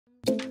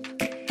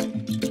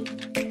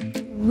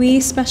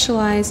We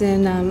specialize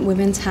in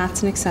women's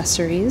hats and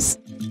accessories.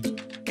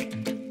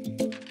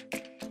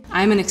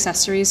 I'm an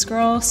accessories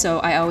girl, so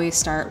I always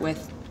start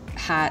with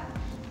hat,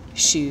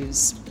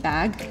 shoes,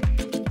 bag.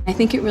 I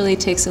think it really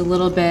takes a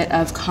little bit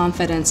of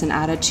confidence and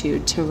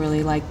attitude to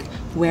really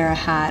wear a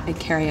hat and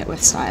carry it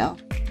with style.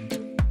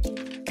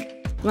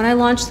 When I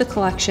launched the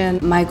collection,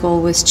 my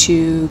goal was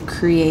to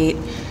create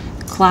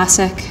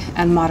classic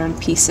and modern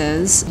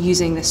pieces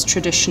using this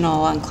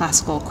traditional and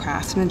classical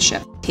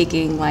craftsmanship,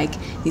 taking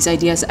these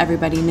ideas that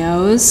everybody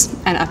knows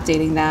and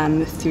updating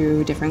them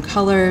through different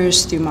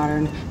colors, through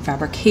modern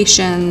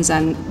fabrications,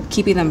 and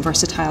keeping them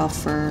versatile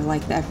for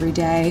the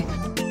everyday.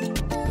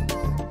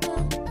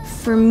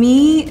 For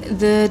me,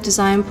 the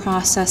design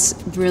process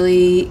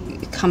really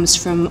comes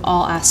from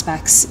all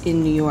aspects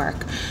in New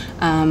York.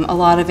 A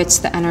lot of it's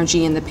the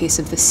energy and the pace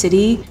of the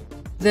city.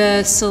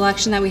 The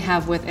selection that we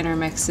have with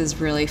Intermix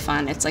is really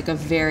fun. It's a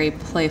very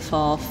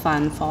playful,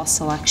 fun fall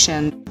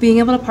selection. Being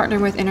able to partner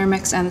with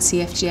Intermix and the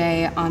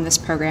CFDA on this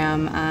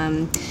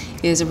program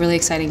is a really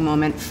exciting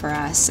moment for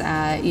us.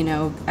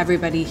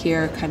 Everybody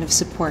here kind of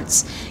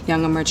supports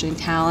young emerging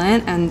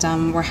talent,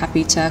 and we're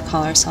happy to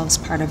call ourselves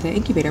part of the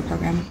Incubator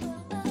program.